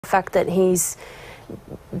The fact that he's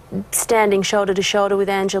standing shoulder to shoulder with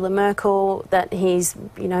Angela Merkel, that he's,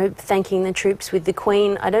 you know, thanking the troops with the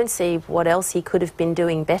Queen. I don't see what else he could have been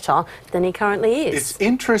doing better than he currently is. It's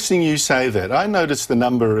interesting you say that. I noticed the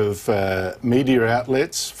number of media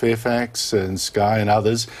outlets, Fairfax and Sky and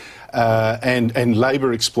others, and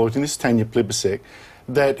Labor exploiting this, Tanya Plibersek,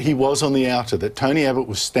 that he was on the outer, that Tony Abbott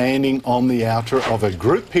was standing on the outer of a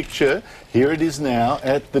group picture, here it is now,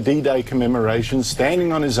 at the D-Day commemoration,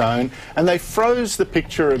 standing on his own, and they froze the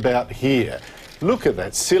picture about here. Look at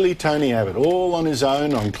that, silly Tony Abbott, all on his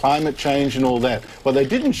own, on climate change and all that. What they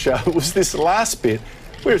didn't show was this last bit,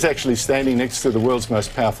 where he's actually standing next to the world's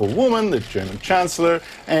most powerful woman, the German Chancellor,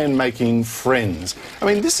 and making friends. I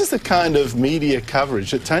mean, this is the kind of media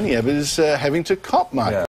coverage that Tony Abbott is having to cop, Mike. Yeah.